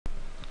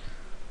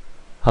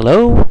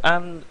Hello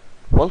and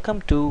welcome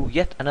to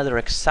yet another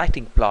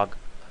exciting blog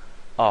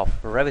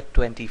of Revit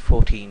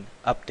 2014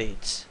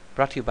 updates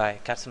brought to you by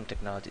Custom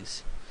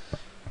Technologies.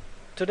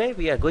 Today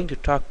we are going to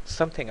talk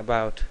something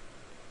about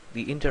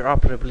the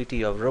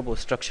interoperability of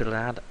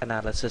RoboStructural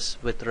analysis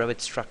with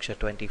Revit Structure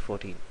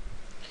 2014.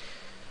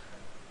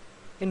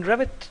 In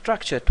Revit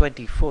Structure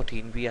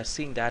 2014 we are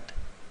seeing that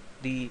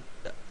the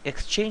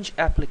Exchange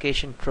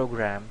Application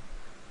Program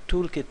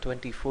Toolkit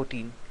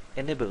 2014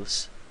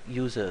 enables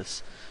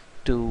users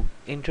to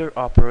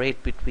interoperate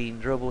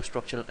between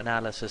RoboStructural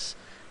analysis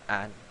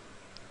and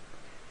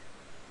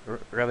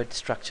Revit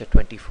Structure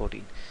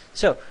 2014.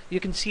 So you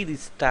can see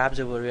these tabs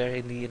over here.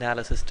 In the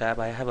analysis tab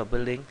I have a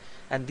building,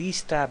 and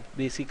these tab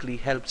basically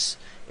helps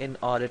in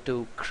order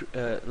to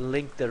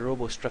link the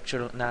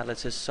RoboStructural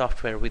analysis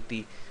software with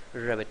the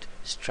Revit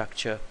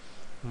structure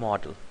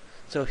model.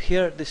 So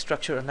here the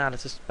structure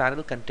analysis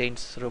panel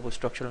contains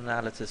RoboStructural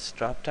analysis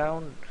drop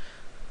down.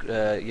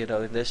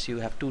 In this you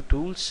have two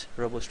tools: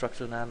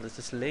 RoboStructural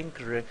analysis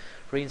link,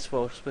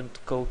 reinforcement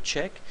code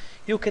check.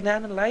 You can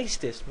analyze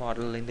this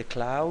model in the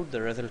cloud,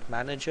 the result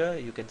manager.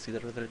 You can see the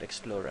result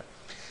explorer.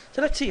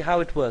 So let's see how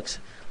it works.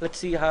 Let's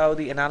see how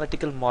the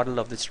analytical model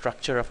of the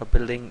structure of a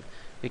building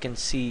we can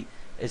see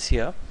is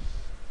here.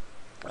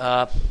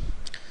 Now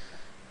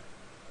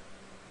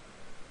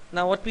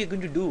what we are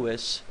going to do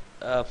is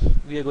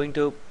we are going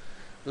to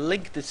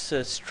link this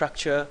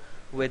structure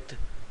with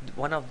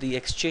one of the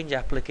Exchange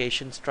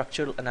application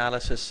structural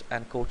analysis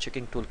and code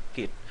checking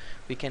toolkit.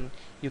 You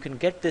can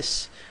get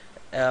this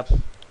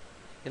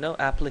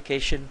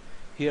application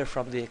here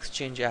from the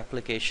Exchange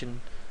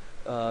application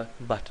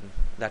button.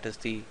 That is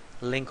the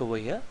link over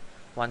here.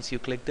 Once you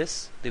click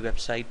this, the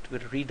website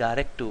will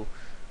redirect to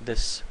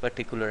this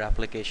particular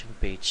application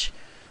page.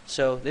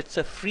 So it's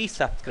a free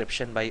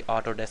subscription by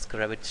Autodesk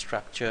Revit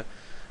Structure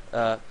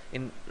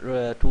in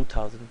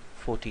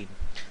 2014.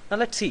 Now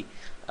let's see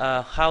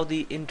how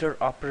the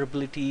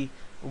interoperability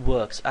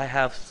works. I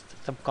have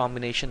some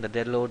combination: the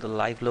dead load, the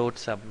live load,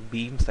 some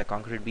beams, the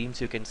concrete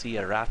beams. You can see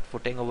a raft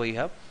footing over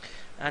here,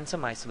 and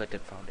some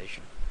isolated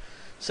foundation.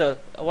 So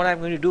what I'm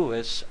going to do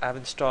is I've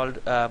installed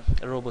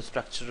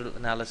RoboStructural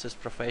Analysis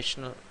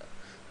Professional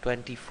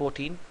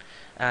 2014,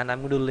 and I'm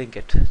going to link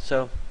it.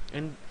 So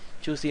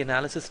choose the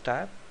Analysis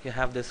tab. You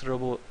have this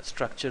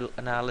RoboStructural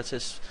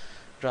Analysis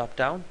drop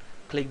down.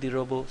 Click the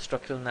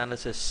RoboStructural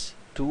Analysis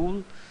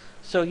tool.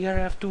 So here I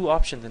have two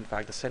options, in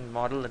fact: the send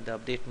model and the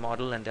update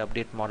model, and the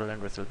update model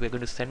and result. We're going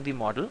to send the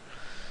model.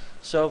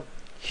 So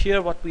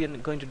here what we are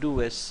going to do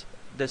is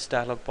this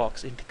dialog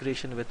box: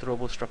 integration with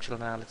RoboStructural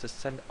analysis,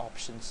 send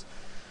options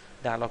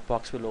dialog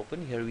box will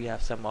open. Here we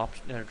have some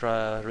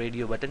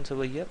radio buttons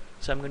over here.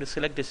 So I'm going to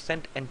select this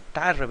send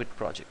entire Revit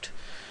project.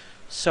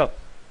 So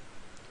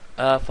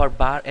for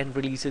bar end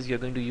releases you're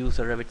going to use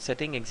the Revit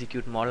setting,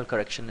 execute model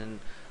correction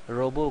in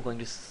Robo. Going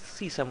to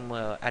see some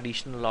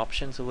additional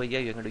options over here.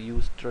 You're going to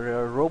use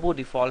Robo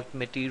default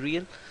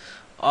material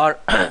or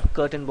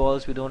curtain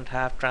balls. We don't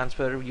have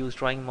transfer, use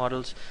drawing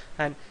models,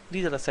 and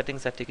these are the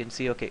settings that you can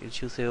see. Okay, you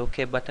choose the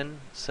OK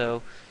button.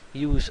 So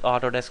use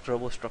Autodesk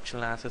RoboStructural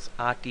Analysis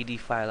RTD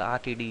file.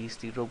 RTD is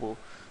the Robo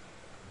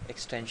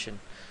extension.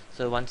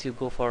 So once you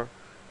go for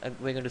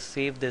we're going to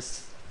save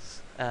this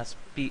as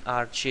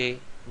PRJ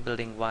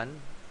building 1.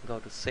 Go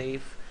to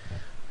save,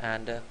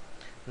 and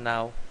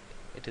now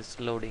it is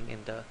loading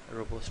in the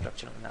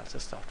RoboStructural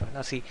Analysis software.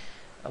 Now see,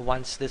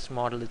 once this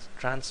model is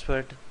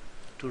transferred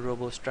to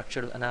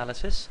RoboStructural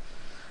Analysis,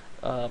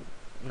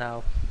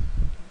 now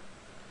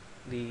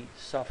the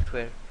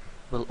software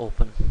will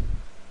open.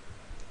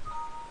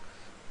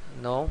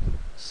 No,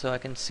 so I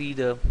can see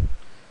the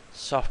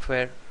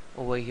software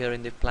over here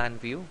in the plan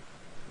view.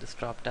 This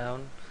drop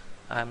down,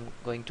 I'm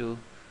going to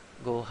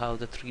go how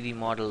the 3D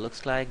model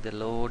looks like, the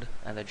load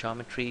and the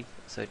geometry.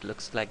 So it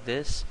looks like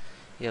this.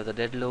 You have the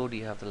dead load,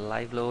 you have the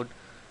live load,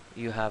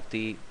 you have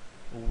the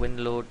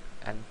wind load,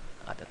 and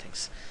other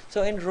things.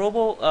 So in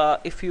Robo,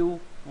 if you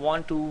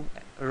want to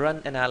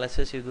run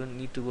analysis, you're going to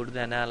need to go to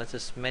the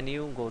analysis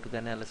menu, go to the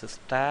analysis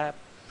tab,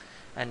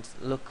 and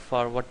look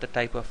for what the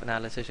type of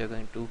analysis you're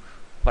going to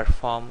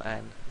perform,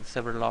 and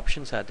several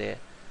options are there.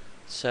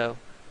 So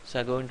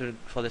I'm going to,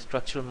 for the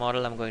structural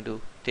model, I'm going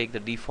to take the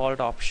default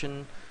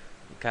option,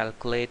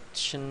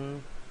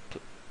 calculation.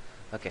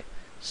 Okay,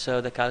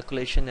 so the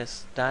calculation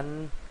is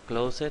done.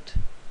 Close it.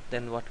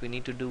 Then what we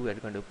need to do, we're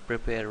going to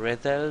prepare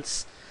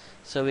results.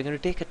 So we're going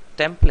to take a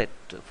template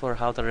for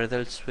how the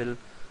results will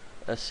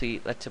see.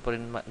 Let's suppose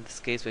in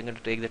this case we're going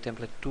to take the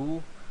template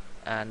 2,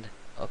 and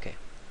okay.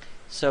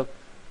 So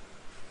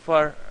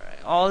for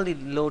all the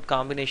load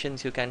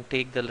combinations you can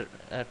take the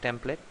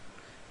template,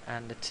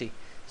 and let's see.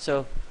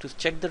 So to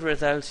check the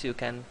results, you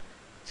can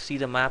see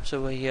the maps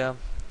over here.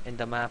 In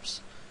the maps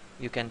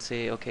you can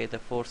say, okay, the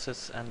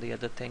forces and the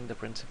other thing, the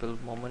principal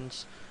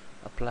moments,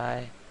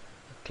 apply,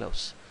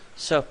 close.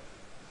 So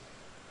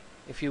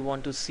if you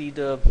want to see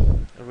the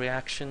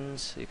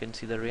reactions, you can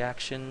see the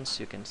reactions.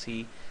 You can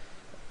see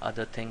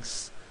other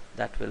things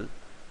that will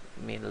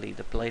mainly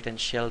the plate and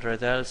shell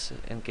results.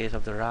 In case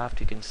of the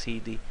raft, you can see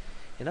the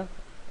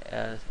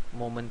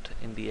moment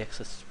in the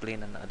axis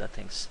plane and other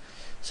things.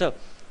 So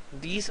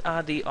these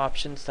are the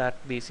options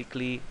that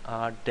basically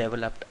are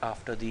developed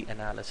after the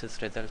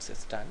analysis results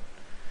is done.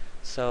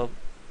 So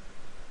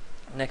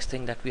next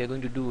thing that we are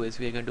going to do is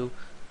we are going to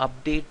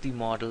update the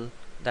model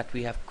that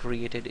we have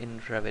created in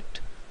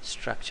Revit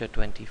Structure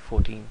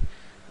 2014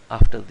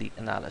 after the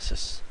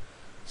analysis.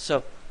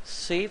 So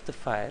save the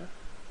file,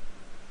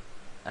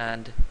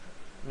 and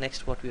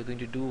next what we are going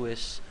to do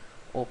is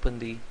open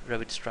the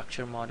Revit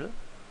structure model,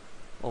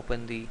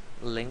 open the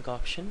link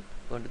option,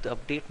 go into the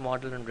update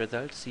model and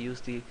results,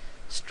 use the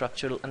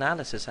structural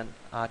analysis and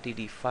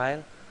RTD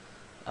file,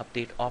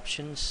 update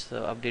options,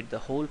 so update the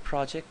whole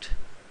project,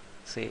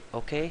 say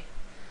OK,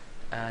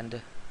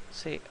 and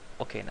say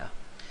OK now.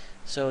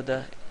 So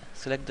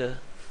select the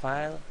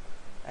file,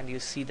 and you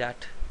see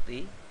that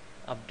the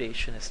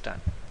updation is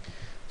done.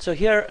 So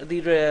here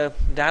the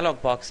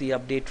dialog box, the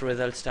update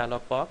results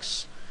dialog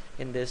box.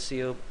 In this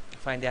you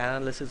find the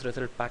analysis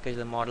result package,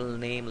 the model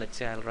name. Let's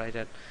say I'll write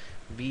it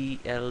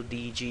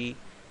BLDG.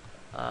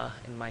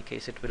 In my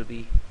case it will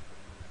be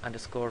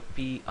underscore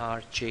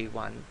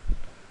PRJ1.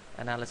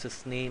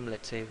 Analysis name,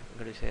 let's say I'm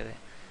going to say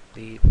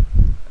the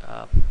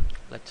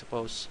let's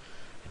suppose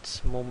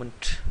it's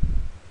moment,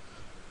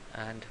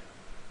 and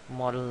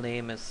model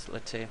name is,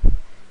 let's say,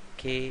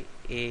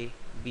 KABC1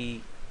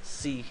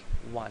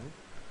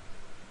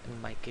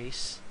 in my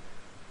case.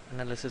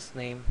 Analysis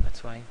name,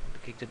 that's why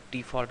click the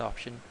default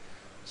option.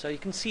 So you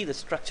can see the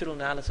structural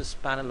analysis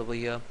panel over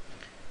here,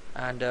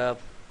 and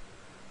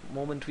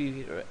moment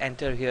we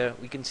enter here,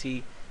 we can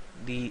see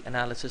the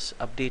analysis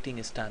updating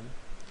is done.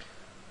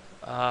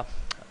 A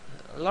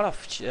lot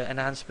of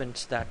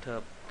enhancements that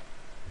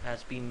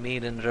has been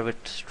made in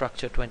Revit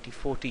Structure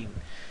 2014.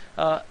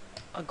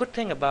 A good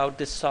thing about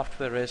this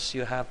software is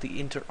you have the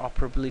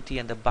interoperability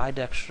and the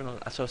bidirectional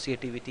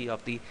associativity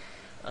of the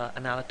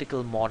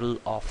analytical model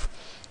of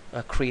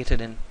created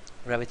in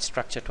Revit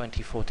Structure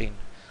 2014.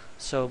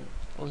 So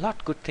a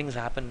lot good things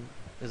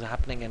is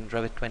happening in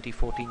Revit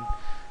 2014,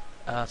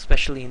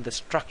 especially in the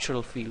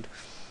structural field.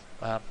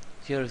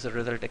 Here is the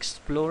result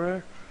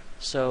explorer.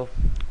 So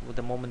with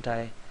the moment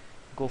I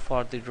go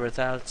for the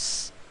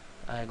results,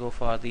 I go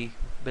for the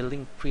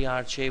building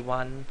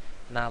PRJ1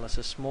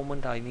 analysis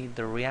moment, I need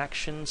the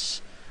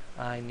reactions,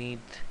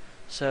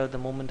 so the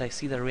moment I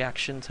see the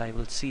reactions, I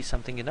will see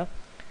something, the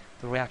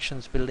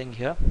reactions building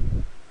here.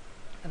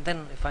 And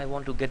then if I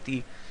want to get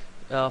the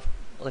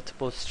let's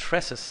suppose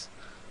stresses,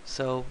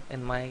 so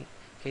in my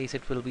case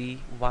it will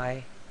be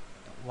y,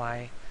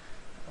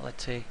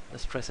 let's say the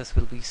stresses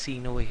will be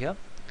seen over here.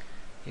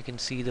 You can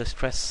see the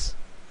stress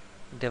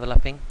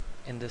developing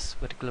in this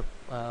particular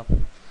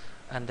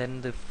and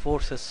then the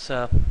forces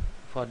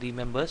for the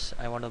members,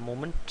 I want a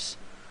moment.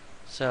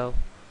 So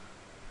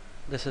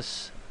this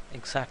is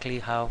exactly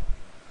how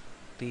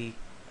the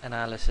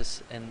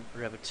analysis in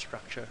Revit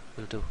structure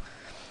will do.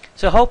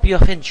 So I hope you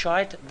have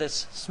enjoyed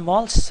this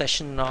small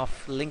session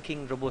of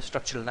linking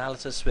RoboStructural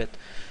analysis with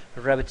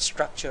Revit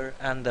structure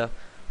and the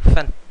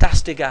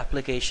fantastic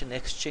application,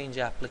 exchange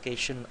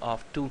application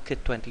of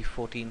Toolkit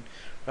 2014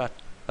 brought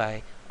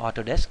by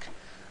Autodesk.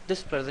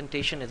 This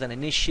presentation is an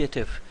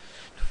initiative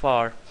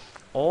for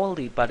all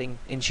the budding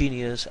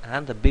engineers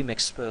and the BIM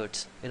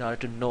experts in order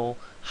to know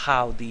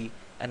how the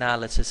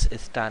analysis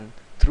is done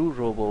through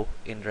Robo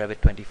in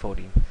Revit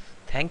 2014.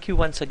 Thank you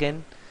once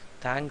again.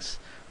 Thanks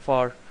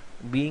for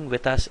being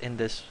with us in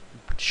this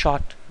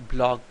short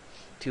blog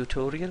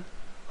tutorial.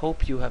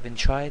 Hope you have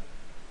enjoyed.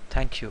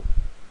 Thank you.